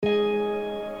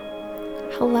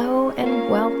Hello and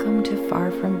welcome to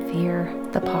Far From Fear,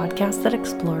 the podcast that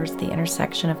explores the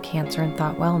intersection of cancer and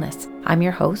thought wellness. I'm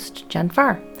your host, Jen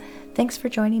Farr. Thanks for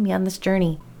joining me on this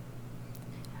journey.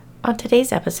 On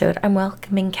today's episode, I'm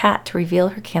welcoming Kat to reveal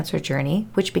her cancer journey,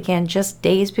 which began just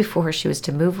days before she was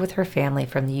to move with her family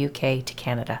from the UK to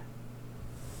Canada.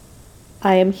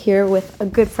 I am here with a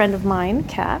good friend of mine,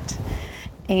 Kat,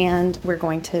 and we're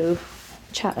going to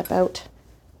chat about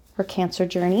her cancer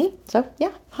journey. So,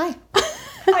 yeah, hi.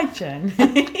 Hi, Jen.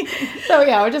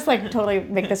 We'll just totally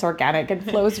make this organic. It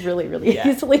flows really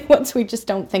easily once we just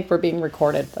don't think we're being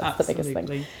recorded. That's Absolutely. The biggest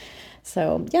thing.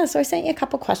 So I sent you a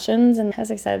couple questions, and as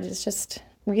I said, it's just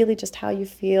really just how you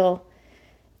feel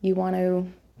you want to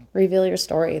reveal your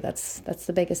story. That's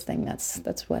the biggest thing.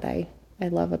 That's what I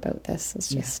love about this. It's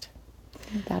just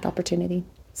that opportunity.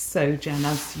 So, Jen,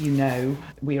 as you know,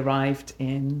 we arrived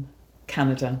in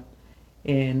Canada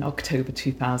in October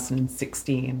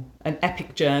 2016. An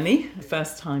epic journey.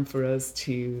 First time for us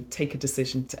to take a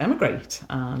decision to emigrate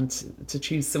and to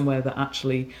choose somewhere that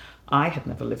actually I had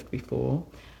never lived before.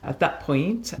 At that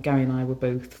point, Gary and I were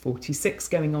both 46,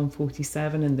 going on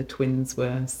 47, and the twins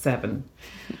were 7.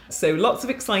 So lots of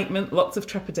excitement, lots of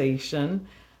trepidation,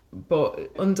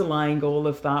 but underlying all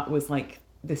of that was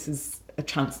this is a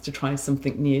chance to try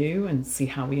something new and see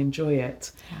how we enjoy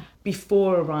it. Yeah.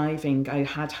 Before arriving, I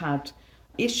had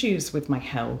issues with my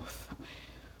health,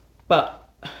 but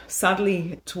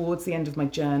sadly towards the end of my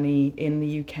journey in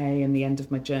the UK and the end of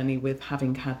my journey with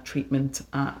having had treatment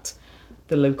at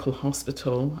the local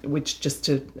hospital, which, just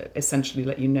to essentially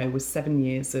let you know, was 7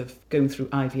 years of going through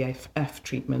IVF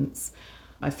treatments.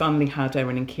 I finally had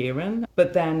Erin and Kieran,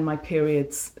 but then my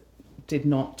periods did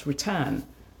not return.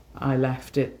 I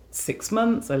left it 6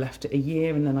 months, I left it a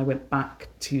year, and then I went back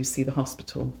to see the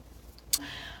hospital.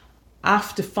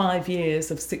 After 5 years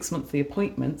of 6-monthly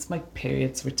appointments, my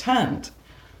periods returned.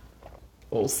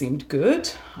 All seemed good.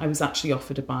 I was actually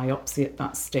offered a biopsy at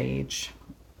that stage,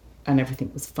 and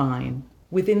everything was fine.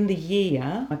 Within the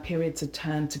year, my periods had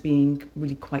turned to being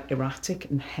really quite erratic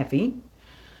and heavy.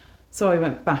 So I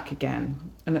went back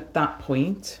again. And at that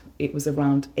point, it was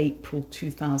around April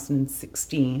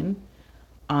 2016,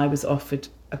 I was offered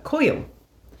a coil.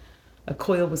 A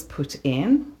coil was put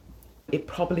in. It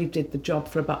probably did the job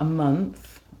for about a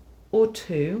month or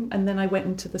two, and then I went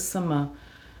into the summer.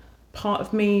 Part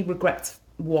of me regrets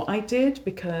what I did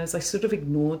because I sort of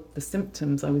ignored the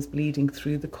symptoms. I was bleeding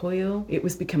through the coil. It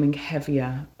was becoming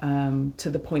heavier to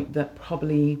the point that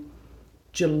probably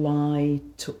July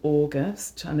to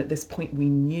August, and at this point we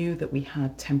knew that we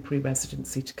had temporary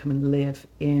residency to come and live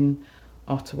in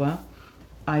Ottawa.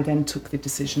 I then took the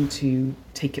decision to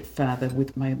take it further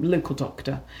with my local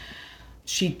doctor.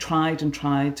 She tried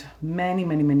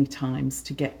many times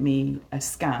to get me a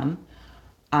scan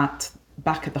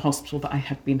back at the hospital that I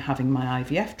had been having my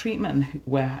IVF treatment and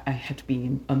where I had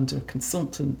been under a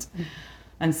consultant. Mm-hmm.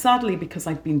 And sadly, because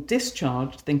I'd been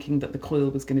discharged thinking that the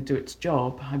coil was going to do its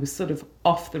job, I was sort of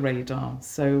off the radar.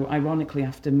 So ironically,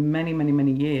 after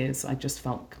many years, I just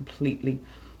felt completely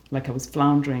like I was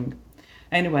floundering.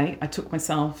 Anyway, I took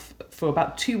myself for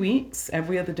about 2 weeks.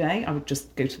 Every other day, I would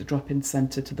just go to the drop-in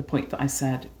centre to the point that I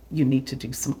said, you need to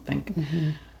do something. Mm-hmm.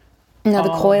 Now,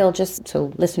 the coil, just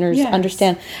so listeners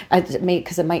understand,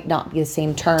 because it might not be the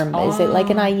same term, is it like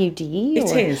an IUD?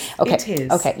 It is. Okay. It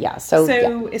is. Okay, yeah.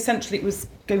 So essentially it was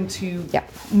going to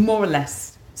more or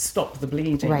less stop the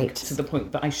bleeding to the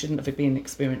point that I shouldn't have been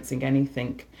experiencing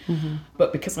anything. Mm-hmm.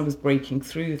 But because I was breaking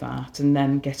through that and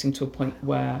then getting to a point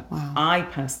where I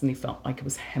personally felt like I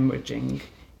was hemorrhaging,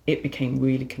 it became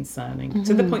really concerning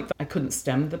to the point that I couldn't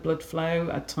stem the blood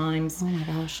flow at times. Oh my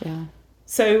gosh, yeah.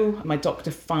 So my doctor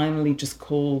finally just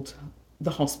called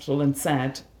the hospital and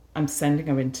said, I'm sending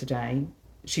her in today.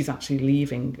 She's actually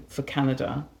leaving for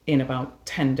Canada in about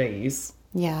 10 days.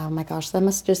 Yeah, oh my gosh, that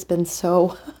must have just been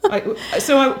so...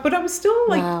 But I was still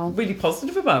really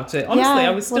positive about it. Honestly, I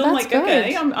was still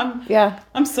okay,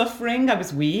 I'm suffering. I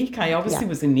was weak. I obviously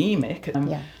was anemic.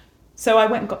 So I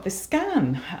went and got this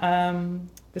scan.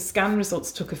 The scan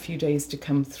results took a few days to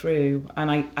come through. And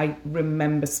I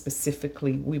remember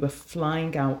specifically, we were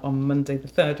flying out on Monday, the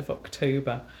 3rd of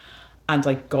October, and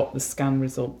I got the scan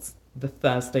results the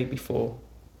Thursday before.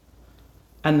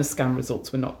 And the scan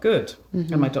results were not good.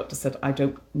 Mm-hmm. And my doctor said, I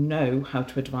don't know how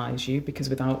to advise you because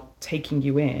without taking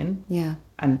you in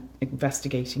and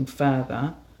investigating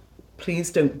further,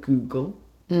 please don't Google.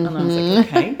 Mm-hmm. And I was like,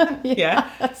 okay,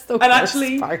 That's the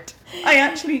worst part. I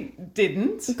actually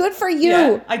didn't. Good for you.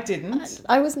 Yeah, I didn't.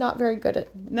 I was not very good at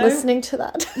listening to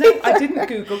that. No, I didn't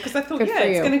Google because I thought,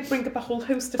 it's going to bring up a whole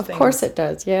host of things. Of course it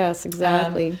does. Yes,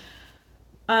 exactly.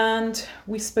 And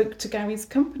we spoke to Gary's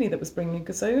company that was bringing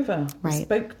us over. Right. We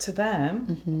spoke to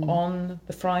them on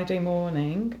the Friday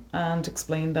morning and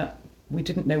explained that we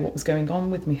didn't know what was going on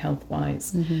with me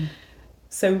health-wise.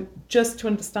 So just to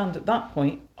understand, at that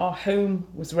point, our home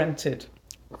was rented.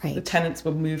 Right. The tenants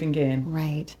were moving in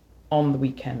Right. on the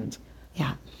weekend.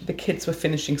 Yeah. The kids were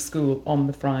finishing school on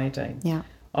the Friday. Yeah.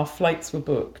 Our flights were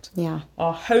booked. Yeah.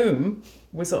 Our home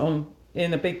was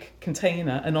in a big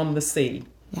container and on the sea.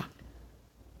 Yeah.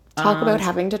 Talk And about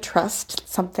having to trust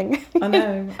something I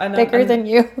know, bigger than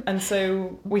you. And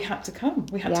so we had to come.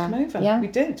 We had to Yeah. come over. Yeah. We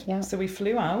did. Yeah. So we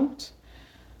flew out.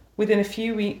 Within a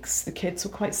few weeks, the kids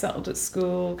were quite settled at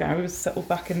school. Gary was settled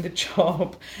back in the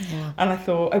job. Yeah. And I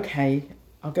thought, okay,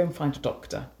 I'll go and find a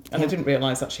doctor. And I Yeah. didn't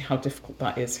realise actually how difficult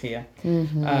that is here.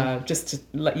 Just to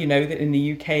let you know that in the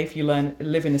UK, if you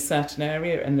live in a certain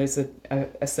area and there's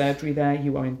a surgery there,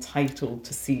 you are entitled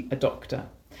to see a doctor.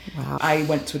 Wow. I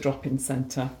went to a drop-in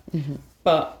centre.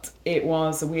 But it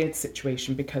was a weird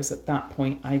situation because at that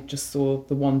point I just saw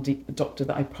the one doctor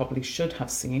that I probably should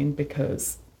have seen,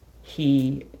 because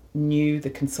he knew the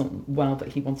consultant well that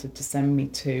he wanted to send me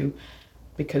to,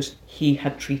 because he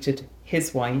had treated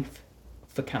his wife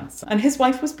for cancer. And his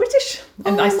wife was British.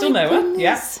 And I still know her.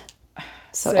 Yeah.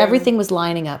 So everything was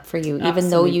lining up for you, even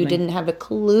though you Absolutely. didn't have a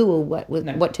clue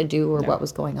what to do or No. what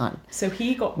was going on. So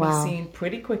he got Wow. me seen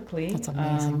pretty quickly. That's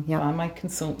amazing. Yeah. By my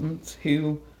consultant,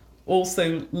 who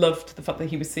also loved the fact that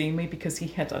he was seeing me, because he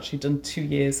had actually done 2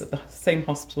 years at the same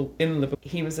hospital in Liverpool.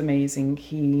 He was amazing.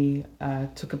 He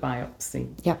took a biopsy.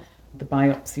 Yeah. The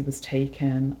biopsy was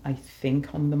taken, I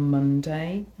think, on the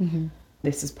Monday.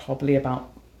 This is probably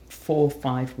about 4 or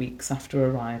 5 weeks after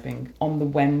arriving. On the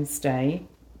Wednesday,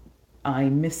 I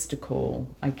missed a call.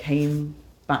 I came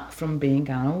back from being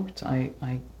out.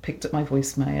 I picked up my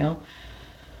voicemail.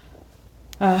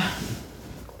 And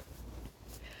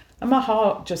my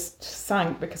heart just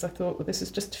sank, because I thought, well, this is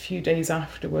just a few days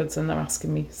afterwards and they're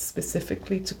asking me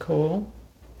specifically to call.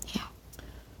 Yeah.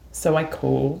 So I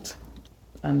called,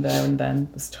 and there and then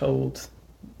was told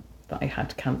that I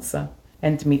had cancer,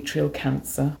 endometrial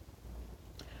cancer.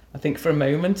 I think for a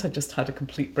moment I just had a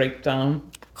complete breakdown.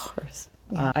 Of course.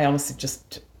 Yeah. I honestly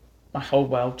my whole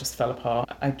world just fell apart.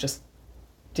 I just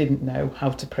didn't know how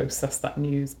to process that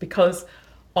news, because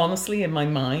honestly, in my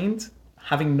mind,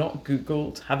 having not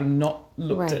Googled, having not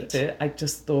looked Right. at it, I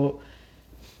just thought,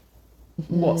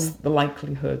 what's the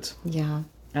likelihood? Yeah.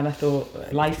 And I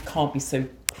thought, life can't be so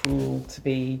cruel to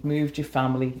be moved your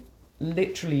family,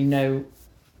 literally no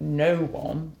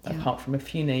one, Yeah. apart from a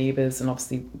few neighbours and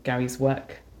obviously Gary's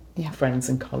work Yeah. friends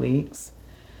and colleagues.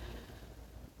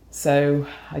 So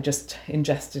I just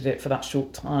ingested it for that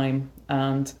short time,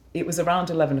 and it was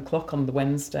around 11 o'clock on the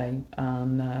Wednesday,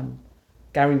 and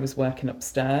Gary was working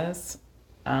upstairs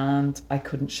and I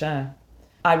couldn't share.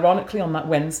 Ironically, on that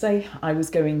Wednesday, I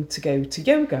was going to go to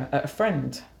yoga at a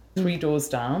friend 3 doors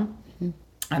down,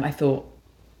 and I thought,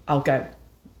 I'll go.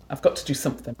 I've got to do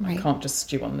something. Right. I can't just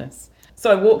stew on this. So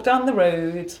I walked down the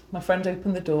road, my friend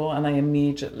opened the door, and I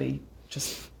immediately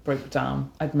just broke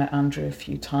down. I'd met Andrea a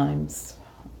few times,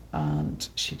 and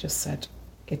she just said,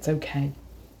 it's okay.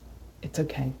 It's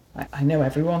okay. I know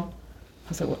everyone. I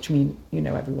was like, what do you mean you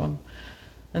know everyone?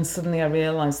 And suddenly I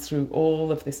realised, through all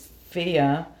of this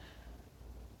fear,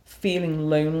 feeling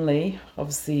lonely,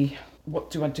 obviously,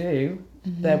 what do I do?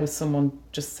 There was someone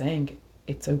just saying,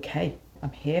 it's okay.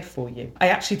 I'm here for you. I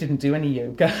actually didn't do any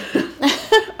yoga.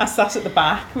 I sat at the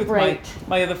back with Right.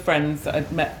 my other friends that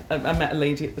I'd met. I met a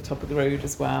lady at the top of the road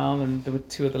as well, and there were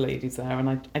 2 other ladies there, and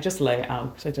I just lay it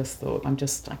out. I just thought, I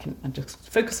can just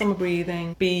focus on my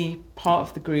breathing, be part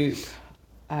of the group.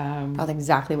 Felt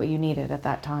exactly what you needed at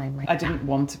that time, right? I didn't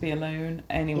want to be alone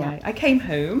anyway. Yeah. I came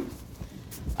home.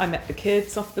 I met the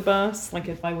kids off the bus, like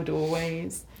if I would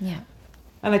always. Yeah.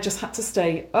 And I just had to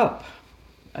stay up.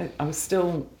 I was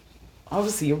still,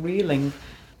 obviously, you're reeling.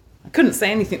 I couldn't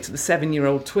say anything to the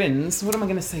 7-year-old twins. What am I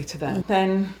going to say to them?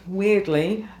 Then,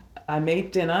 weirdly, I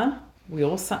made dinner. We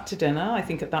all sat to dinner. I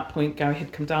think at that point, Gary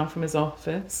had come down from his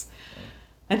office.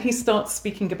 And he starts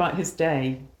speaking about his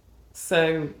day.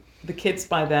 So the kids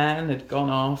by then had gone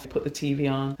off, put the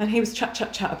TV on. And he was chat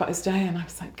about his day. And I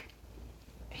was like,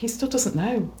 he still doesn't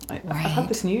know. I had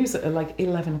this news at like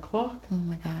 11 o'clock. Oh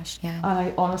my gosh, yeah. And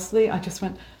I just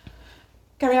went,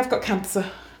 Gary, I've got cancer.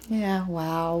 Yeah,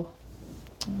 wow.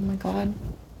 Oh my God.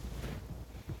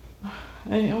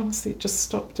 I honestly just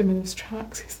stopped him in his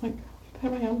tracks. He's like,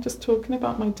 there I am, just talking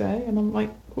about my day. And I'm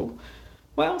like, well,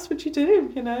 what else would you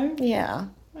do, you know? Yeah.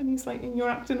 And he's like, and you're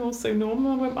acting all so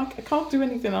normal. I went, I can't do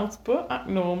anything else but act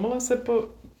normal. I said, but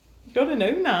you got to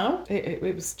know now.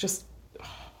 It was just a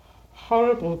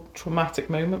horrible, traumatic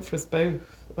moment for us both.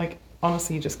 Like,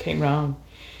 honestly, he just came round.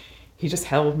 He just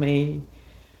held me.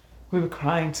 We were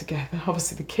crying together.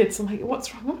 Obviously, the kids are like,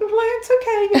 what's wrong? I'm like, it's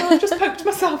okay. I just poked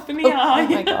myself in the eye. Oh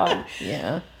my God.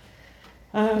 Yeah.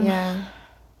 Yeah.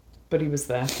 But he was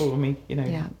there for me,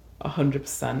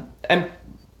 100%. And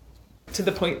to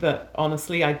the point that,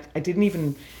 honestly, I didn't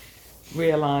even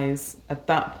realise at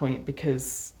that point,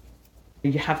 because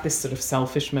you have this sort of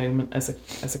selfish moment as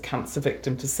a cancer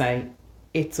victim to say,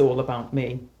 it's all about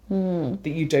me.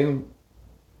 That you don't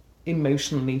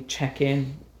emotionally check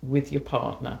in with your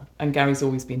partner. And Gary's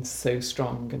always been so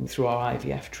strong, and through our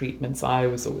IVF treatments I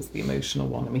was always the emotional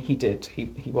one. I mean,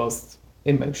 he was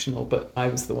emotional, but I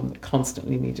was the one that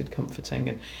constantly needed comforting.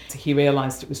 And he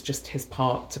realised it was just his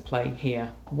part to play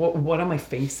here. What am I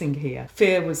facing here?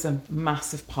 Fear was a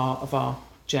massive part of our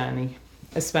journey,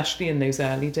 especially in those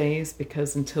early days,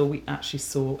 because until we actually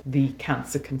saw the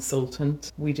cancer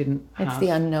consultant, we didn't have... It's the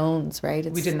unknowns, right?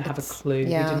 We didn't have a clue.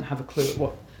 Yeah. We didn't have a clue at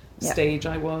what stage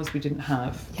I was. We didn't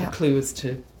have a clue as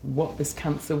to what this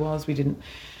cancer was. We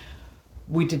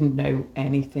didn't know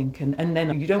anything. And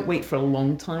then you don't wait for a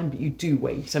long time, but you do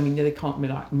wait. I mean, they can't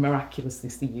miraculously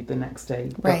see you the next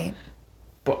day. Right.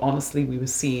 But honestly, we were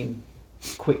seeing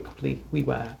quickly. We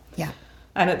were. Yeah.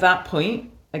 And at that point,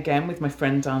 again, with my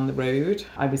friend down the road,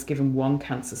 I was given one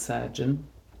cancer surgeon.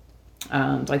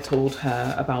 And I told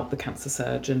her about the cancer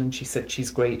surgeon, and she said she's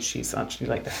great. She's actually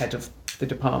like the head of the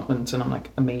department. And I'm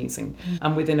like, amazing.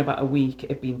 And within about a week,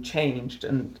 it had been changed.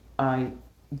 And I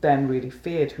then really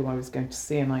feared who I was going to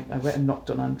see. And I went and knocked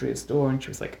on Andrea's door, and she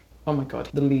was like, oh my God,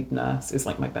 the lead nurse is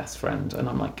like my best friend. And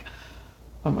I'm like,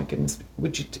 oh my goodness,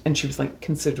 would you... And she was like,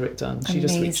 consider it done. She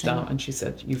just reached out and she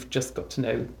said, you've just got to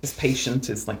know this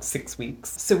patient is like 6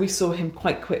 weeks. So we saw him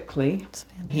quite quickly.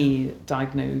 He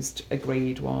diagnosed a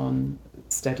grade 1,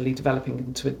 steadily developing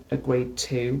into a grade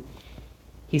 2.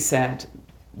 He said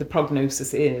the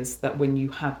prognosis is that when you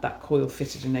had that coil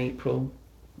fitted in April,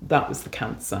 that was the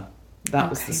cancer.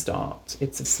 That was the start.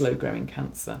 It's a slow growing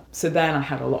cancer. So then I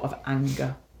had a lot of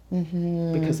anger,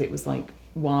 because it was like,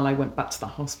 while I went back to the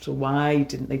hospital, why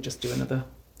didn't they just do another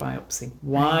biopsy?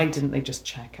 Why didn't they just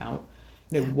check out?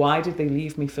 Why did they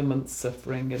leave me for months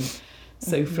suffering? And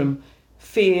so from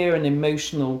fear and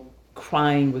emotional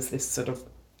crying was this sort of...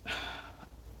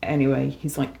 Anyway,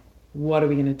 he's like, what are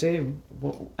we going to do?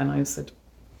 And I said,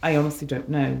 I honestly don't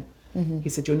know. He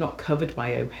said, you're not covered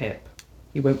by OHIP.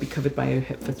 You won't be covered by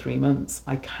OHIP for 3 months.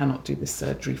 I cannot do this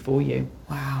surgery for you.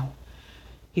 Wow.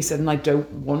 He said, and I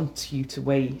don't want you to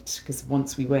wait, because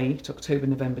once we wait, October,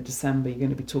 November, December, you're going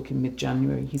to be talking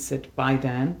mid-January. He said, by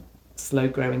then,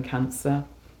 slow-growing cancer,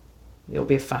 it'll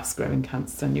be a fast-growing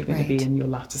cancer, and you're going to be in your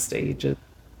latter stages.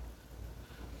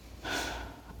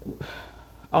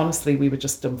 Honestly, we were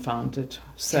just dumbfounded.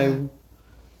 So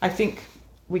I think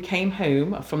we came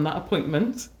home from that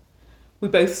appointment. We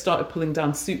both started pulling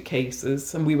down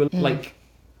suitcases, and we were like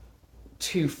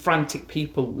two frantic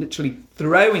people, literally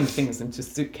throwing things into a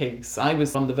suitcase. I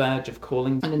was on the verge of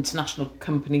calling an international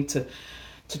company to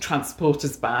transport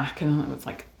us back, and I was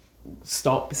like,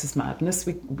 stop, this is madness,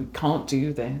 we can't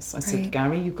do this. I said,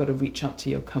 Gary, you've got to reach out to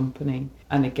your company.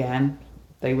 And again,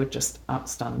 they were just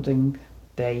outstanding.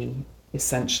 They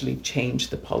essentially changed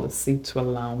the policy to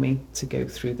allow me to go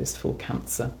through this full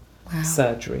cancer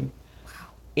surgery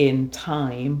in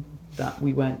time that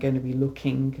we weren't going to be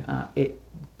looking at it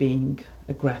being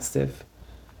aggressive.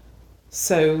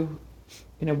 So,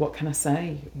 what can I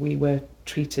say? We were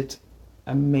treated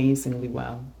amazingly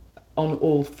well on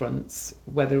all fronts,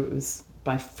 whether it was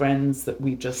by friends that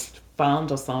we just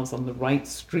found ourselves on the right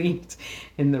street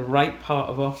in the right part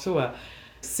of Ottawa,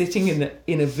 sitting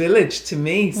in a village, to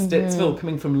me, Stittsville,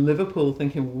 coming from Liverpool,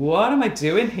 thinking, what am I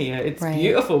doing here? It's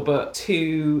beautiful. But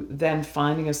to then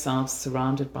finding ourselves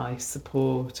surrounded by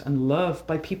support and love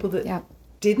by people that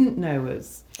didn't know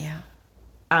us. Yeah.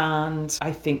 And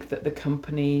I think that the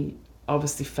company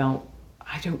obviously felt,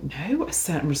 I don't know, a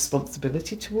certain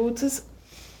responsibility towards us.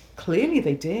 Clearly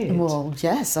they did. Well,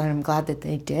 yes, I'm glad that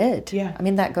they did. Yeah. I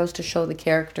mean, that goes to show the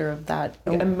character of that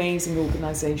amazing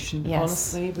organisation.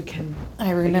 Yes. Honestly,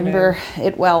 I remember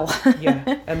it well.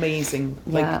 Yeah, amazing.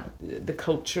 Like the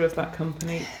culture of that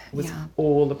company was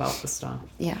all about the staff.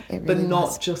 Yeah, it really But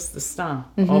not just the staff.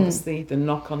 Obviously, the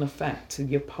knock-on effect to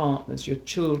your partners, your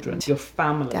children, your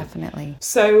family. Definitely.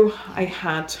 So I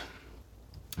had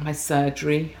my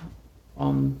surgery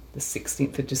on the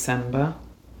 16th of December,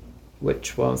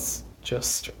 which was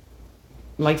just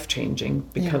life-changing,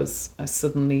 because I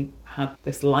suddenly had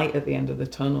this light at the end of the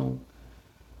tunnel.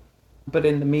 But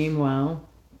in the meanwhile,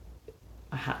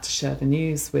 I had to share the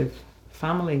news with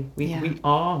family. We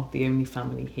are the only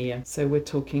family here. So we're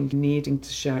talking needing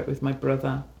to share it with my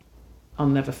brother, I'll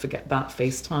never forget that,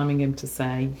 FaceTiming him to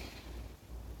say,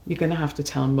 you're going to have to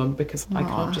tell Mum because I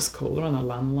can't just call her on a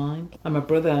landline. And my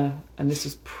brother, and this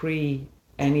was pre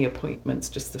any appointments,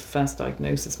 just the first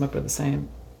diagnosis, my brother saying,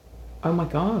 oh my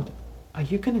God, are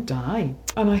you going to die?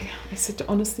 And I said,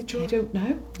 honestly, Joe, I don't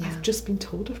know. Yeah. I've just been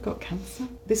told I've got cancer.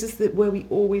 This is where we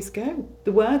always go.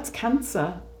 The words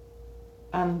cancer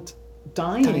and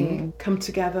dying come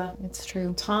together. It's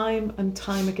true. Time and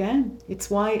time again. It's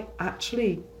why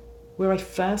actually where I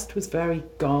first was very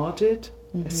guarded,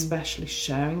 especially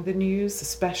sharing the news,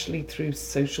 especially through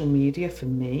social media for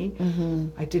me.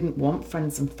 I didn't want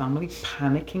friends and family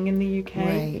panicking in the UK.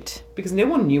 Right. Because no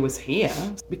one knew I was here.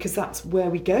 Because that's where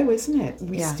we go, isn't it?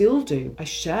 We still do. I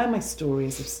share my story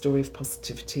as a story of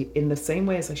positivity in the same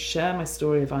way as I share my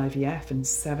story of IVF and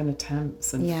 7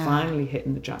 attempts and finally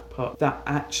hitting the jackpot. That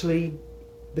actually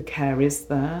the care is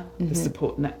there. The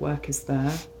support network is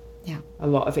there. Yeah. A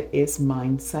lot of it is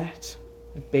mindset.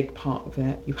 A big part of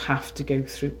it. You have to go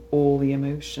through all the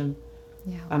emotion.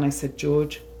 Yeah. And I said,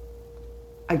 George,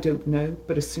 I don't know,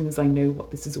 but as soon as I know what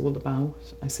this is all about,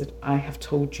 I said, I have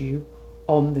told you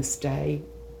on this day,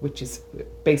 which is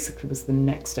basically was the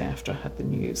next day after I had the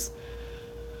news.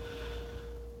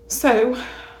 So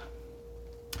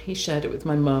he shared it with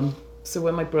my mum. So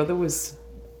when my brother was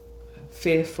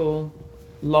fearful,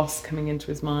 loss coming into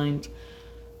his mind,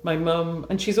 my mum,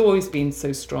 and she's always been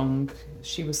so strong,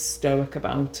 she was stoic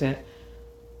about it,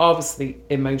 obviously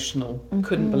emotional,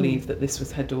 couldn't believe that this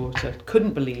was her daughter,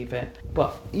 couldn't believe it,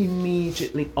 but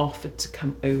immediately offered to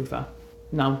come over.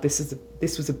 Now this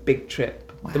was a big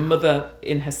trip. Wow. The mother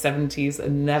in her 70s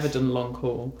had never done long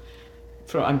haul.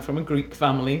 I'm from a Greek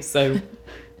family, so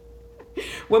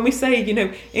when we say,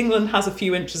 England has a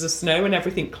few inches of snow and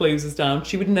everything closes down,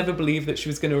 she would never believe that she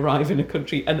was going to arrive in a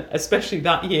country, and especially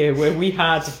that year where we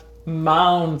had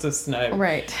mounds of snow.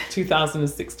 Right.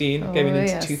 2016, going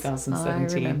into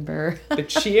 2017. I remember. But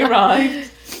she arrived,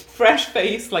 fresh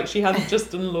faced, like she hadn't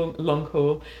just done long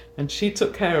haul, and she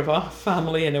took care of our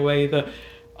family in a way that,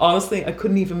 honestly, I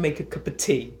couldn't even make a cup of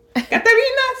tea.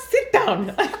 Katerina, sit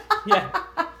down. Yeah.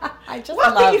 I just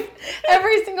love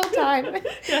every single time.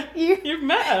 Yeah, you've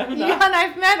met her. Yeah, and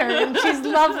I've met her, and she's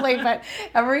lovely. But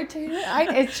every time,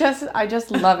 I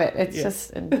just love it. It's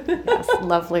just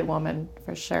lovely woman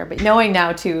for sure. But knowing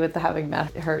now too, with having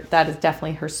met her, that is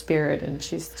definitely her spirit, and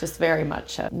she's just very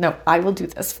much. No, I will do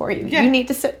this for you. Yeah. You need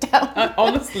to sit down,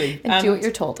 honestly, and do what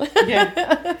you're told.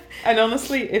 Yeah, and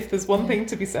honestly, if there's one thing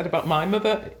to be said about my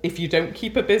mother, if you don't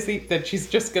keep her busy, then she's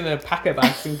just going to pack her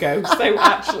bags and go. So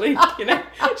actually,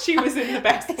 she was in the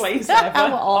best place ever.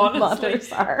 How all honestly.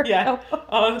 Mothers are. Yeah,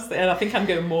 honestly, and I think I'm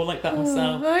going more like that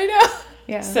myself. I know.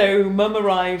 Yeah. So Mum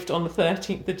arrived on the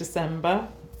 13th of December.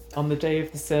 On the day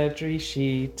of the surgery,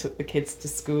 she took the kids to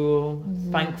school.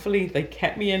 Thankfully, they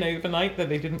kept me in overnight, though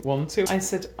they didn't want to. I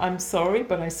said, I'm sorry,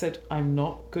 but I said, I'm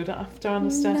not good after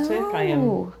anaesthetic. No. I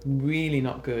am really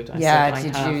not good. I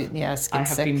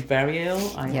have been very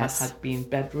ill. I have been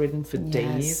bedridden for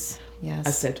days. Yes.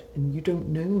 I said, and you don't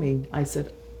know me. I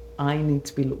said, I need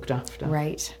to be looked after.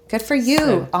 Right. Good for you.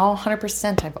 So, all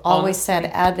 100%. I've always said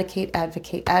advocate,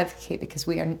 because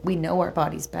we know our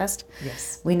bodies best.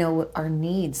 Yes. We know our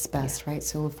needs best, right?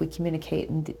 So if we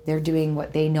communicate and they're doing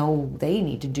what they know they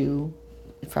need to do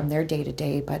from their day to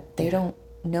day, but they don't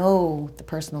know the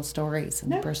personal stories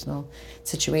and the personal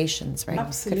situations, right?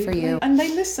 Absolutely. Good for you. And they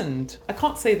listened. I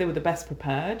can't say they were the best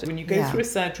prepared. When you go through a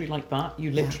surgery like that, you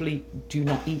literally do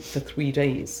not eat for 3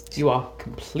 days. You are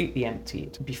completely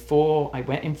emptied. Before I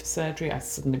went in for surgery, I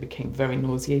suddenly became very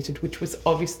nauseated, which was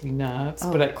obviously nerves,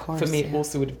 but for me it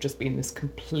also would have just been this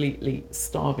completely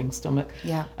starving stomach.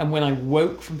 Yeah. And when I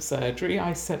woke from surgery,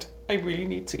 I said, I really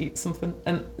need to eat something.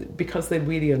 And because they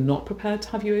really are not prepared to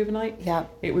have you overnight,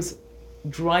 it was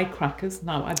dry crackers.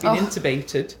 Now I've been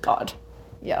intubated. God.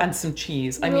 Yeah. And some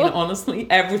cheese. I mean, honestly,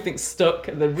 everything stuck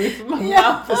at the roof of my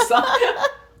mouth.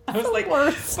 I was like,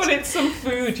 worst. But it's some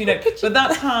food, But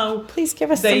that's how. Please give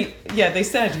us they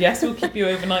said, yes, we'll keep you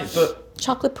overnight, but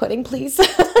chocolate pudding, please.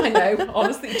 I know,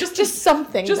 honestly, just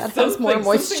something that has more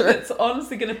moisture. Something that's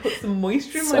honestly going to put some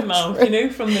moisture in my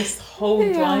mouth, from this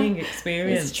whole drying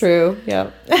experience. It's true.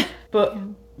 Yeah. But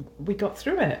we got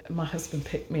through it. My husband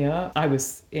picked me up. I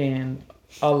was in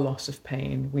a lot of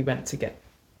pain. We went to get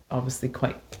obviously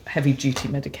quite heavy duty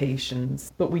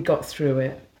medications, but we got through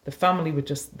it. The family were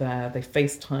just there. They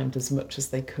FaceTimed as much as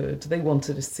they could. They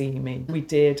wanted to see me. We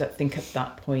did, I think at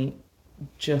that point,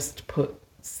 just put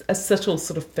a subtle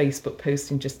sort of Facebook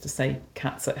posting just to say,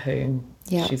 Kat's at home.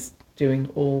 Yeah. She's doing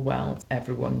all well.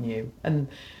 Everyone knew. And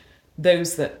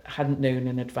those that hadn't known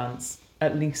in advance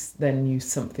at least they knew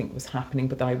something was happening,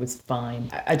 but I was fine.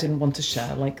 I didn't want to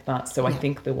share like that. So I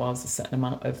think there was a certain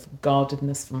amount of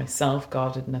guardedness for myself,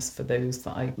 guardedness for those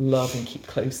that I love and keep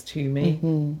close to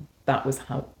me. That was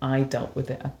how I dealt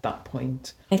with it at that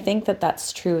point. I think that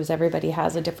that's true, is everybody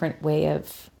has a different way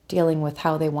of dealing with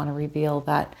how they want to reveal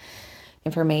that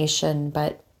information.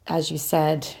 But as you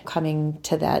said, coming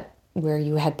to that where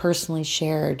you had personally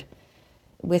shared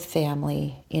with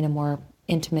family in a more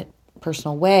intimate,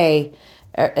 personal way,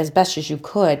 as best as you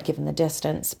could, given the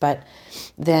distance, but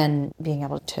then being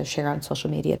able to share on social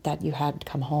media that you had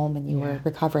come home and you were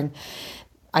recovering.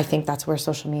 I think that's where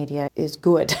social media is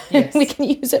good. Yes. We can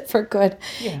use it for good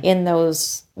in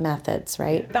those methods,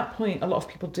 right? At that point, a lot of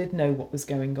people did know what was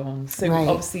going on. So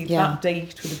obviously that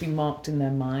date would have been marked in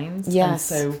their minds. Yes.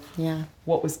 And so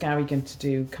what was Gary going to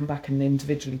do? Come back and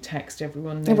individually text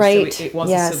everyone? No. Right. So it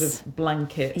was a sort of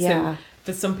blanket. Yeah. So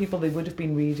for some people, they would have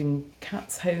been reading,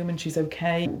 Kat's home and she's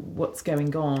okay. What's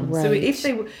going on? Right. So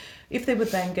if they were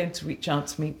then going to reach out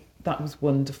to me, that was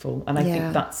wonderful. And I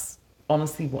think that's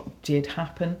honestly what did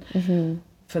happen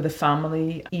for the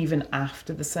family. Even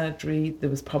after the surgery, there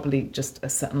was probably just a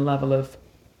certain level of,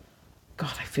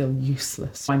 God, I feel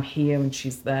useless. I'm here and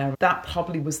she's there. That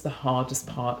probably was the hardest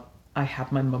part. I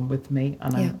had my mum with me,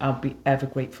 and I'll be ever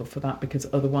grateful for that, because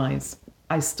otherwise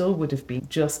I still would have been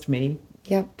just me,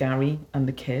 Gary and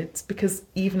the kids, because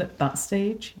even at that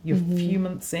stage, you're a few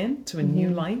months into a new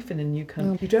life in a new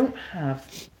country. You don't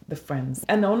have the friends.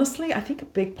 And honestly, I think a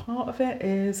big part of it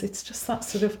is it's just that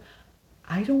sort of,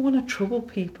 I don't want to trouble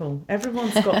people.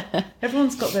 Everyone's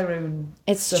got their own.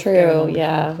 It's stuff true, going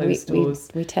on behind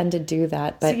we tend to do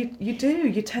that, but so you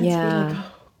tend to be like,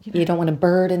 oh, you don't want to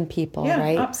burden people,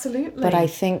 right? Absolutely. But I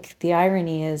think the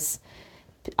irony is,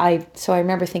 I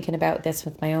remember thinking about this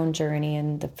with my own journey,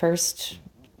 and the first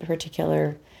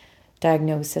particular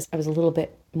diagnosis, I was a little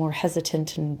bit more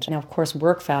hesitant, and now of course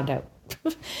work found out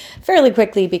fairly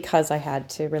quickly because I had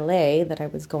to relay that I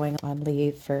was going on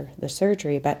leave for the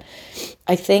surgery. But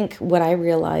I think what I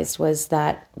realized was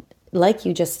that, like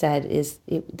you just said, is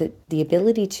the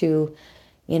ability to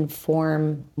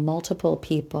inform multiple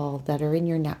people that are in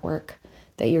your network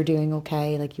that you're doing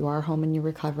okay, like you are home and you're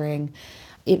recovering.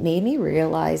 It made me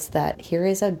realize that here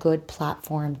is a good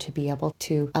platform to be able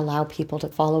to allow people to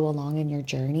follow along in your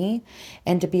journey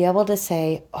and to be able to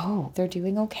say, oh, they're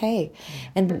doing okay.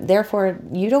 And therefore,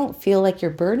 you don't feel like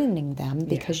you're burdening them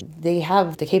because they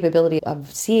have the capability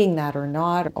of seeing that or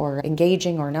not, or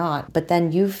engaging or not. But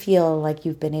then you feel like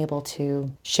you've been able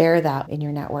to share that in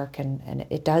your network. And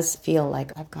it does feel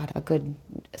like I've got a good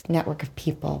network of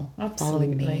people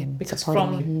following me and because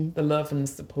supporting from me. the love and the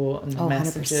support and the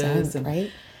messages and right?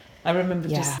 I remember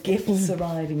just gifts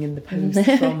arriving in the post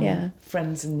from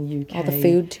friends in the UK. All the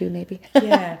food too, maybe.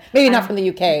 Yeah. Maybe not from the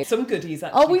UK. Some goodies,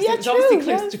 actually. Oh, well, yeah, it's true. obviously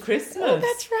close to Christmas. Oh,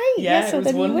 that's right. Yeah, so it was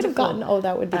then wonderful. You would have gotten,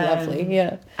 that would be lovely.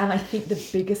 Yeah. And I think the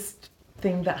biggest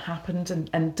thing that happened,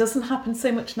 and doesn't happen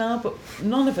so much now, but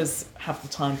none of us have the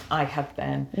time I had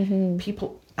then.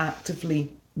 People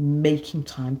actively making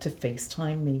time to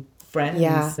FaceTime me.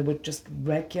 Friends, they were just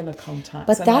regular contacts.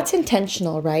 But that's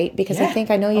intentional, right? Because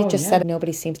I know you just said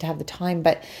nobody seems to have the time,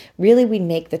 but really we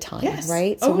make the time,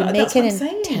 right? So we make it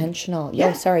intentional. Yeah.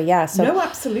 Oh, sorry, yeah. So no,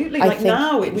 absolutely.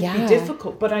 Now it would be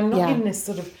difficult, but I'm not in this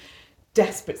sort of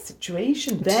desperate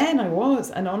situation. Then I was,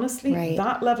 and honestly,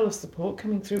 that level of support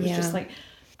coming through was just like,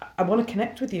 I want to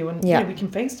connect with you, and you know, we can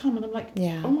FaceTime, and I'm like,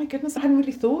 oh my goodness, I hadn't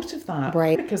really thought of that,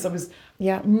 because I was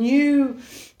new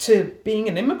to being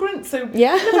an immigrant, so I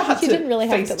never had to didn't really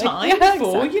have FaceTime to,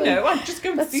 before. You know, I'd just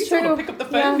go and see someone, pick up the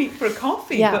phone, meet for a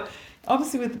coffee. But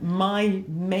obviously, with my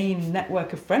main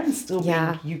network of friends still being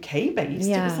UK based,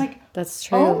 it was like, that's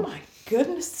true. Oh my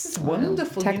goodness, this is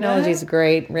wonderful. Technology is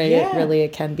great, right?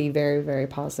 It can be very, very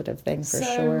positive thing for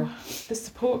sure. The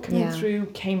support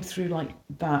came through like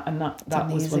that, and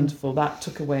that was wonderful. That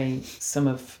took away some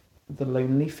of the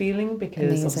lonely feeling,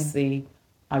 because obviously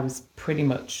I was pretty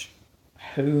much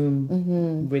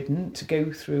home ridden to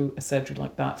go through a surgery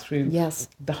like that, through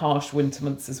the harsh winter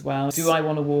months as well. Do I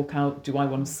want to walk out? Do I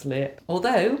want to slip?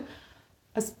 Although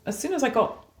as soon as I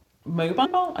got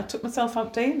mobile, I took myself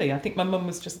out daily. I think my mum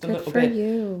was just a little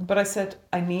bit, but I said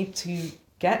I need to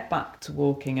get back to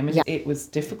walking. I mean, it was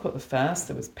difficult at first.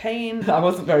 There was pain. I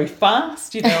wasn't very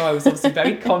fast, you know. I was obviously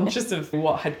very conscious of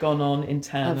what had gone on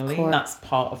internally, and that's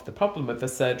part of the problem with a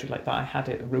surgery like that. I had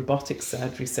a robotic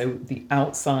surgery, so the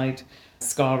outside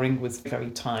scarring was very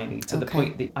tiny, to the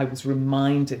point that I was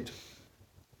reminded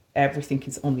everything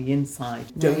is on the inside.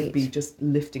 Don't be just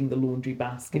lifting the laundry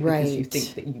basket because you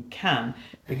think that you can,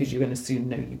 because you're going to soon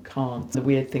know you can't. The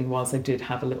weird thing was I did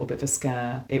have a little bit of a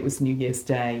scare. It was New Year's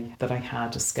Day that I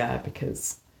had a scare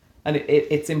because, and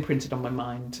it's imprinted on my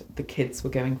mind, the kids were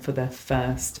going for their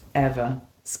first ever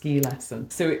ski lesson.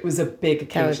 So it was a big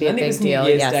occasion. And it was New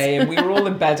Year's Day and we were all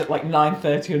in bed at like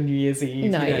 9:30 on New Year's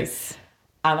Eve. Nice. You know?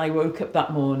 And I woke up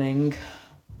that morning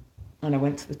and I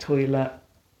went to the toilet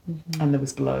and there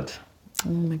was blood. Oh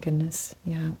my goodness.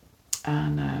 Yeah.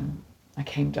 And I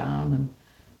came down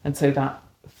and so that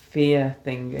fear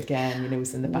thing again, you know,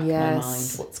 was in the back of my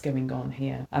mind. What's going on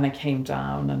here? And I came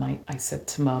down and I said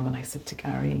to Mum and I said to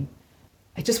Gary,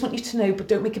 I just want you to know, but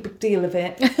don't make a big deal of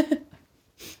it.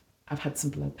 I've had some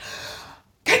blood.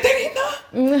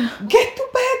 Katerina, get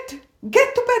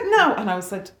to bed now. And I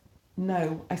said,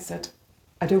 no. I said,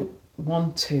 I don't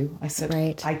want to. I said,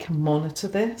 I can monitor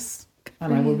this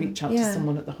and I will reach out to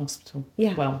someone at the hospital.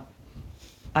 Yeah. Well,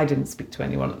 I didn't speak to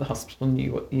anyone at the hospital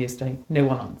New Year's Day. No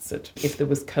one answered. If there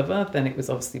was cover, then it was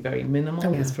obviously very minimal.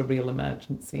 It was for real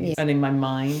emergencies. Yeah. And in my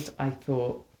mind, I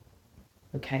thought,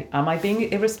 okay, am I being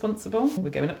irresponsible? We're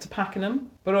going up to Pakenham,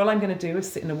 but all I'm going to do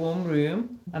is sit in a warm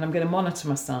room and I'm going to monitor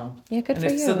myself. Yeah, good and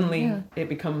for you. And if suddenly it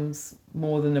becomes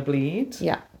more than a bleed,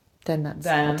 then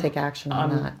I'll take action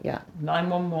on that. Yeah,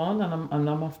 911, and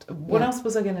I'm off. What else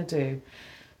was I going to do?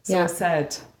 So I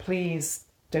said, please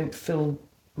don't fill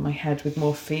my head with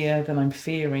more fear than I'm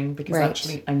fearing, because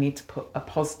actually I need to put a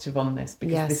positive on this,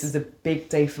 because this is a big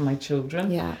day for my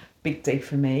children. Yeah, big day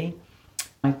for me.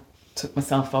 I took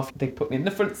myself off. They put me in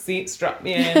the front seat, strapped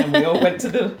me in, and we all went to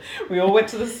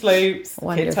the slopes.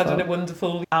 Wonderful. Kids had a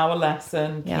wonderful hour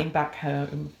lesson. Came back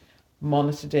home,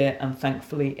 monitored it, and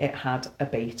thankfully it had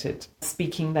abated.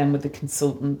 Speaking then with the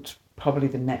consultant, probably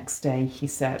the next day, he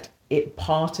said,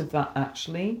 part of that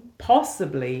actually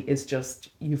possibly is just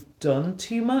you've done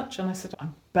too much. And I said,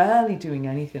 I'm barely doing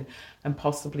anything. And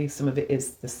possibly some of it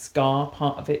is the scar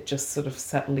part of it just sort of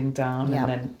settling down, and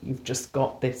then you've just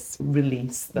got this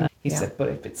release there. He said, but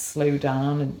if it's slowed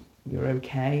down and you're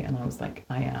okay. And I was like,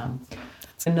 I am.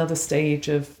 It's another stage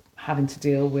of having to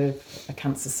deal with a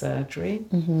cancer surgery.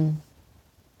 And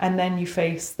then you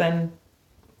face the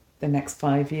next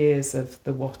 5 years of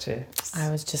the what ifs. I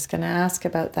was just going to ask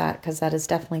about that, because that is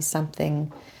definitely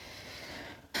something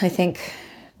I think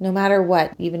no matter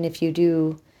what, even if you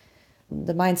do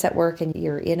the mindset work and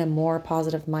you're in a more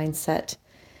positive mindset,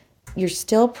 you're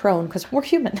still prone, because we're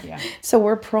human. Yeah. So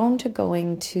we're prone to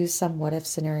going to some what if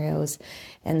scenarios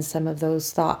and some of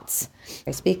those thoughts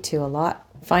I speak to a lot,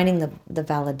 finding the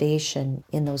validation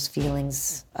in those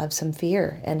feelings of some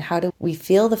fear, and how do we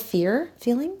feel the fear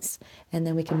feelings, and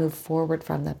then we can move forward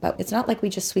from that. But it's not like we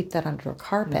just sweep that under a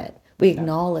carpet. We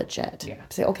acknowledge it. Yeah.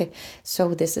 Say, okay,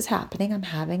 so this is happening. I'm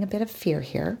having a bit of fear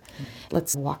here.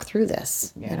 Let's walk through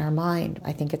this in our mind.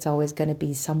 I think it's always going to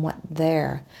be somewhat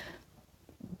there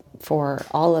for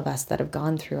all of us that have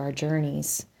gone through our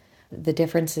journeys. The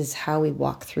difference is how we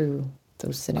walk through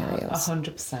those scenarios.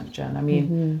 100%, Jen. I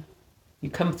mean, you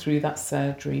come through that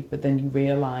surgery, but then you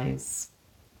realise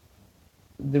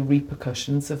the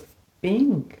repercussions of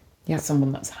being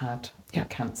someone that's had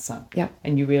cancer. Yeah.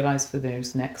 And you realise for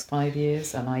those next 5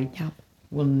 years, and I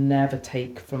will never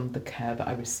take from the care that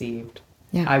I received.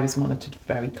 Yeah. I was monitored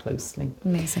very closely.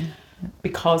 Amazing.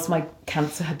 Because my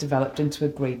cancer had developed into a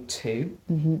grade 2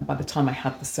 by the time I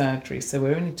had the surgery. So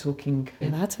we're only talking...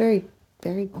 Yeah, that's very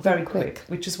quick.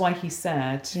 Which is why he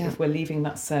said, if we're leaving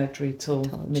that surgery till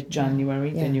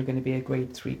mid-January, then you're going to be a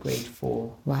grade 3, grade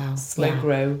 4. Wow. Slow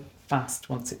grow, fast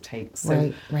once it takes.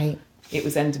 So right. It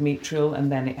was endometrial,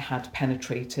 and then it had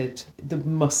penetrated the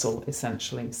muscle,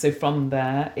 essentially. So from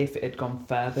there, if it had gone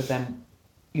further, then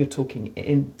you're talking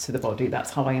into the body.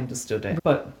 That's how I understood it.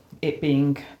 But it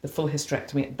being the full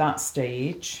hysterectomy at that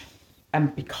stage,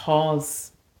 and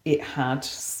because it had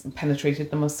penetrated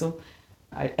the muscle,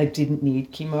 I didn't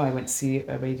need chemo. I went to see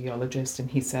a radiologist,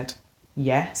 and he said,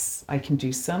 yes, I can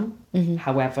do some.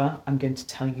 However, I'm going to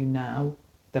tell you now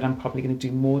that I'm probably going to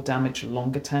do more damage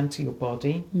longer term to your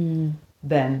body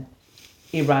than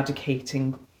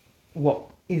eradicating what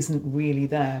isn't really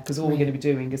there, because all we're going to be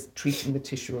doing is treating the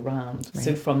tissue around.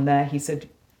 So from there, he said,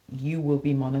 you will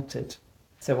be monitored.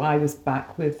 So I was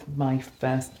back with my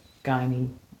first gynae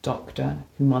doctor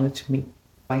who monitored me.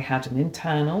 I had an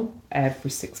internal every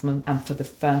 6 months, and for the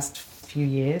first few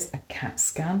years, a CAT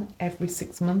scan every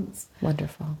 6 months.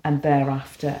 Wonderful. And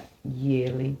thereafter,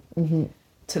 yearly,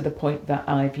 to the point that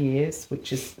IVs,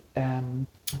 which is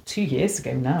 2 years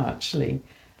ago now, actually,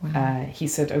 he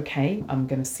said, okay, I'm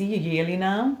going to see you yearly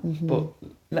now, but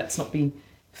let's not be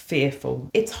fearful.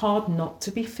 It's hard not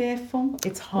to be fearful.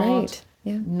 It's hard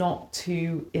not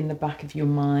to in the back of your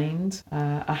mind.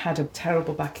 I had a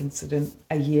terrible back incident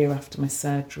a year after my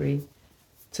surgery,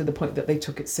 to the point that they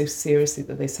took it so seriously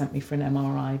that they sent me for an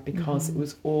MRI, because it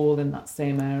was all in that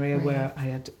same area where I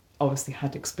had obviously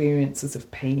had experiences of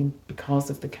pain because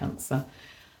of the cancer.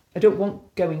 I don't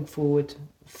want going forward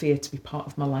fear to be part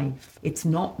of my life. It's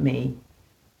not me.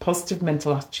 Positive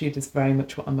mental attitude is very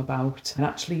much what I'm about, and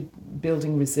actually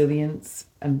building resilience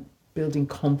and building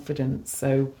confidence.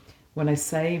 So when I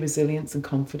say resilience and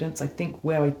confidence, I think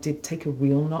where I did take a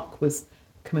real knock was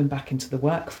coming back into the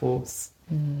workforce.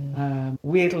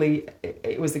 Weirdly,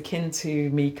 it was akin to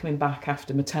me coming back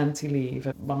after maternity leave.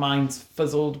 My mind's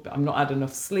fuzzled, I'm not had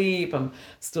enough sleep, I'm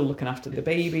still looking after the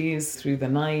babies through the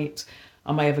night.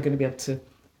 Am I ever going to be able to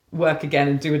work again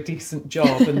and do a decent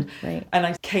job? And and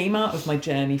I came out of my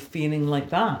journey feeling like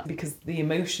that, because the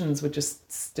emotions were just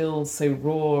still so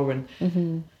raw.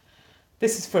 And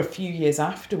this is for a few years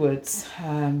afterwards.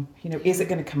 Is it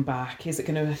going to come back? Is it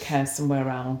going to occur somewhere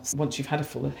else? Once you've had a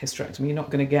full hysterectomy, you're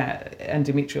not going to get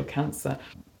endometrial cancer.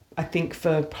 I think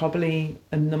for probably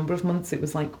a number of months, it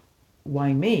was like,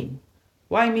 why me?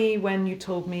 Why me when you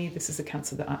told me this is a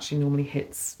cancer that actually normally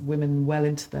hits women well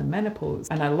into their menopause?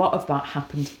 And a lot of that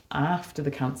happened after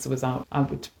the cancer was out. I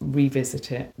would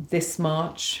revisit it. This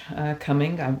March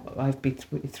coming, I've been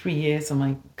 3 years on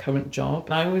my current job.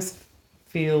 And I always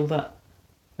feel that,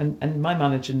 and my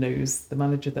manager knows, the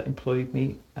manager that employed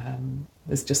me,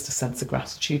 there's just a sense of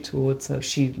gratitude towards her.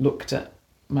 She looked at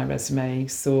my resume,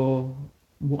 saw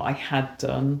what I had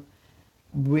done,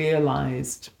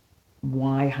 realised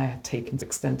why I had taken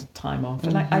extended time off.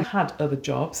 And I had other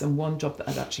jobs, and one job that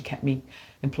had actually kept me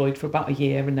employed for about a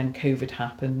year, and then COVID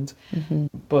happened,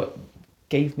 but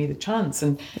gave me the chance.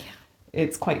 And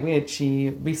it's quite weird. She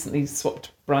recently swapped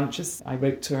branches. I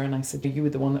wrote to her and I said, you were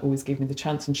the one that always gave me the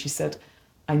chance. And she said,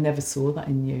 I never saw that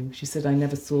in you. She said, I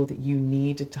never saw that you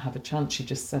needed to have a chance. She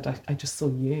just said, I just saw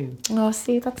you. Oh,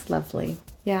 see, that's lovely.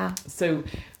 Yeah. So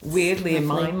weirdly, in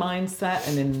my mindset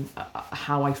and in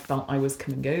how I felt I was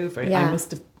coming over, I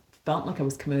must have felt like I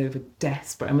was coming over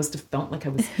desperate. I must have felt like I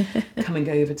was coming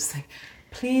over to say,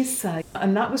 please say.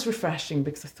 And that was refreshing,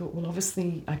 because I thought, well,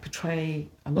 obviously I portray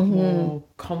a lot more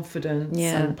confidence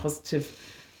and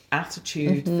positive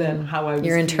attitude than how I was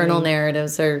Your internal feeling.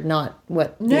 Narratives are not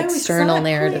what the external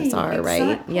narratives are,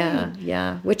 right?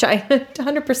 Yeah. Which I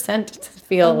 100%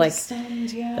 feel like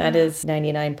that is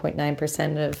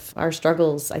 99.9% of our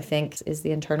struggles, I think, is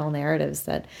the internal narratives,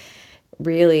 that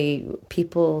really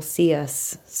people see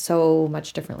us so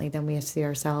much differently than we see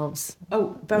ourselves.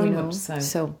 Oh, very much so.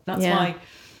 So that's why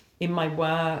in my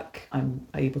work I'm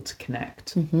able to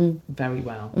connect very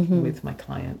well with my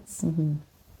clients.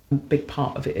 A big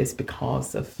part of it is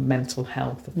because of mental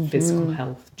health, a physical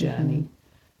health journey,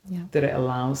 that it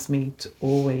allows me to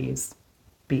always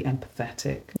be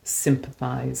empathetic,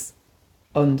 sympathise,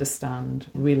 understand,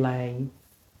 relay,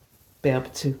 be able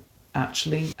to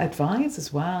actually advise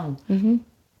as well. And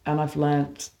I've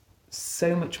learnt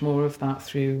so much more of that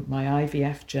through my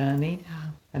IVF journey,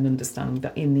 and understanding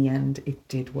that in the end it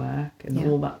did work, and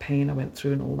all that pain I went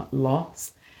through and all that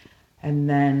loss. And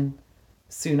then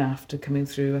soon after, coming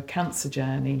through a cancer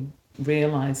journey,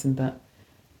 realising that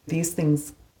these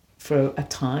things for a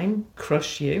time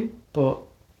crush you, but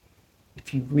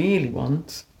if you really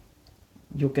want,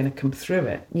 you're going to come through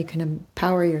it. You can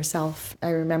empower yourself. I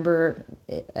remember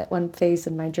at one phase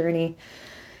in my journey,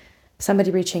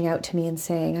 somebody reaching out to me and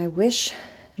saying, I wish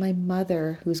my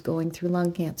mother, who's going through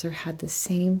lung cancer, had the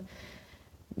same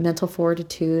mental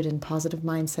fortitude and positive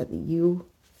mindset that you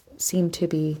seem to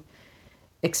be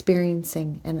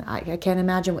experiencing. And I can't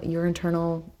imagine what your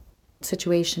internal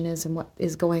situation is and what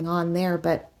is going on there,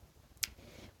 but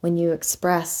when you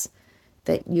express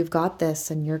that you've got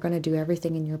this and you're going to do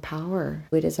everything in your power,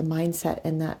 it is a mindset,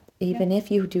 and that even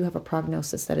if you do have a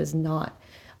prognosis that is not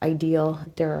ideal,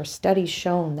 there are studies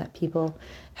shown that people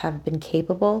have been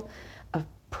capable of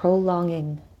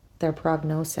prolonging their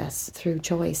prognosis through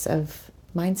choice of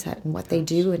mindset and what they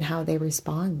do and how they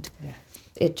respond.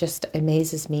 It just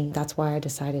amazes me. That's why I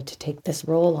decided to take this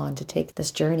role on, to take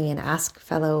this journey and ask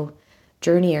fellow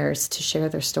journeyers to share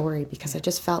their story, because I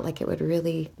just felt like it would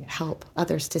really help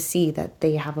others to see that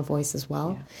they have a voice as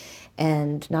well.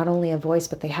 And not only a voice,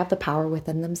 but they have the power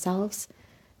within themselves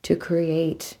to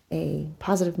create a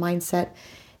positive mindset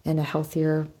and a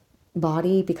healthier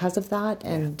body because of that.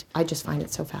 And I just find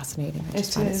it so fascinating. I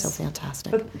just find it so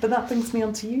fantastic. But that brings me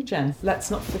on to you, Jen.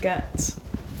 Let's not forget,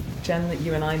 Jen, that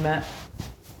you and I met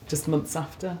just months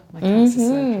after my cancer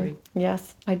surgery.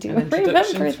 Yes, I do An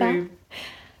introduction remember through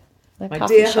that. My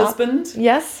dear husband.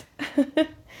 Yes.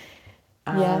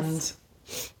 And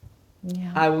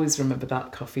Yeah. I always remember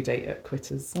that coffee date at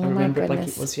Quitters. I remember it like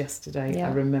it was yesterday. Yeah.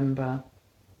 I remember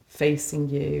facing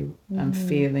you and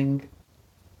feeling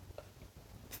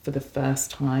for the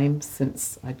first time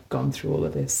since I'd gone through all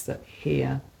of this that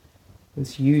here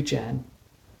was you, Jen,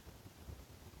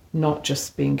 not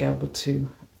just being able to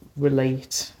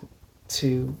relate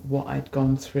to what I'd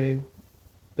gone through,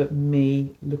 but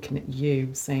me looking at you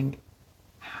saying,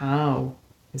 how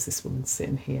is this woman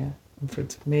sitting here in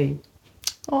front of me?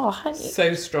 Oh, honey.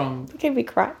 So strong. You made me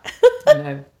cry. I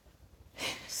know.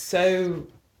 So,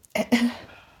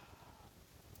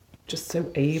 just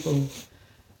so able,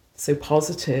 so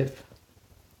positive.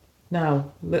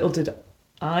 Now, little did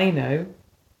I know,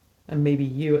 and maybe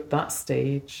you at that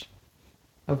stage,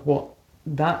 of what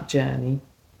that journey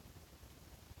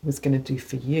was going to do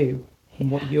for you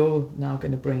and what you're now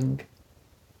going to bring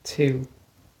to,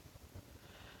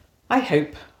 I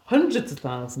hope, hundreds of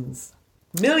thousands,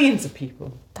 millions of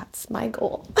people. That's my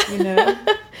goal. You know,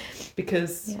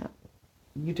 because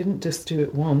you didn't just do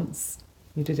it once,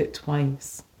 you did it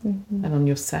twice. And on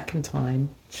your second time,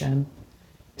 Jen,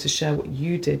 to share what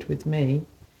you did with me,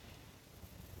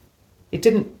 it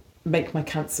didn't make my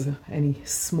cancer any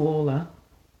smaller,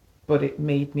 but it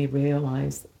made me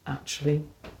realise, actually,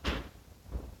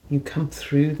 you come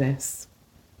through this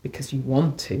because you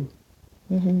want to,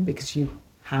 because you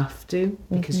have to,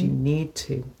 because you need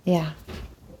to. Yeah.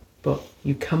 But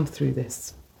you come through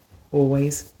this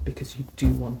always because you do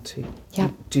want to. Yeah.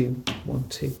 You do want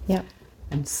to. Yeah.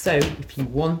 And so if you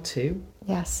want to,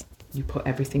 Yes. you put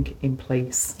everything in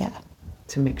place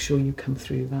to make sure you come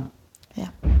through that. Yeah.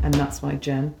 And that's why,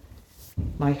 Jen,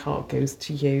 my heart goes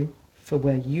to you for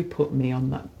where you put me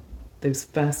on those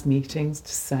first meetings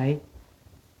to say,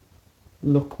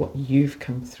 look what you've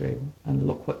come through and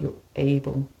look what you're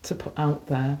able to put out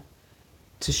there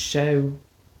to show.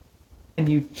 And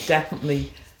you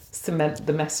definitely cement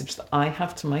the message that I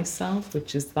have to myself,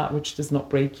 which is that which does not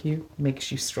break you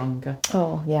makes you stronger.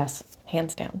 Oh, yes.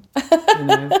 Hands down. You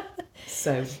know?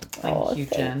 So thank you,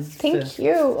 Jen. Thank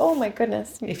you. Oh, my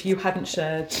goodness. If you hadn't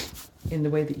shared in the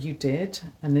way that you did,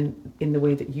 and in the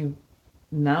way that you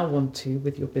now want to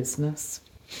with your business,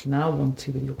 now want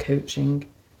to with your coaching,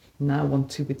 now want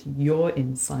to with your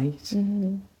insight,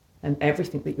 and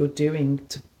everything that you're doing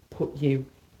to put you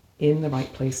in the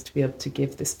right place to be able to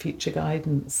give this future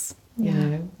guidance, you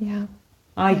know? Yeah.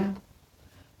 I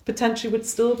potentially would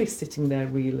still be sitting there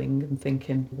reeling and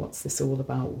thinking, what's this all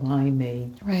about? Why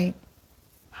me? Right.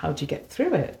 How do you get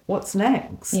through it? What's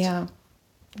next? Yeah.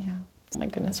 Yeah. Oh my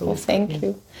goodness. That's Well, always thank good.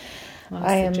 you. Honestly,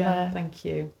 I am. Jen, thank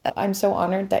you. I'm so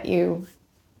honored that you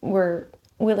were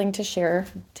willing to share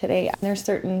today. There's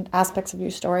certain aspects of your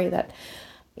story that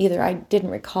either I didn't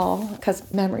recall,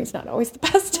 because memory's not always the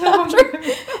best after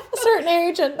a certain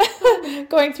age and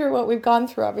going through what we've gone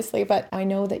through, obviously. But I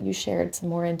know that you shared some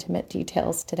more intimate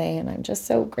details today, and I'm just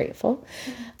so grateful.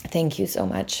 Thank you so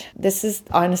much. This is,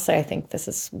 honestly, I think this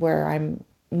is where I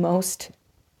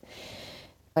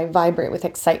vibrate with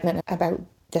excitement about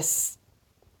this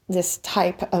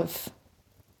type of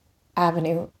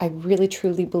avenue. I really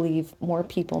truly believe more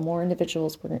people, more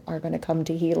individuals are going to come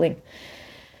to healing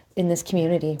in this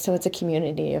community. So it's a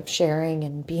community of sharing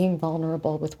and being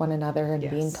vulnerable with one another and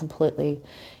being completely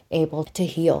able to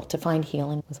heal, to find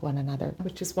healing with one another.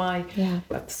 Which is why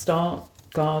at the start,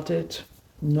 guarded,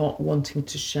 not wanting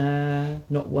to share,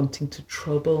 not wanting to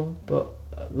trouble, but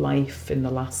life in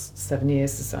the last 7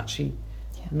 years has actually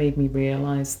made me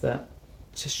realise that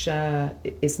to share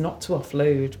is not to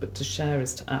offload, but to share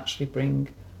is to actually bring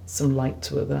some light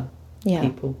to other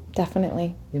people.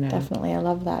 Definitely. You know? Definitely. I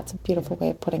love that. It's a beautiful way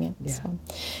of putting it. Yeah.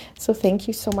 So thank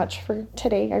you so much for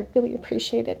today. I really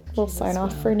appreciate it. We'll sign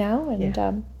off for now,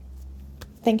 and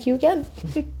thank you again.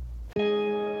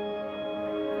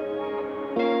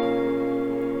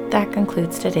 That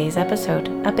concludes today's episode.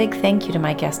 A big thank you to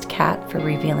my guest Kat for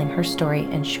revealing her story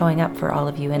and showing up for all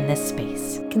of you in this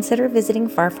space. Consider visiting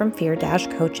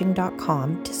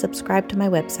farfromfear-coaching.com to subscribe to my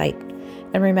website.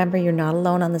 And remember, you're not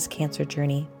alone on this cancer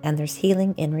journey, and there's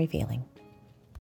healing in revealing.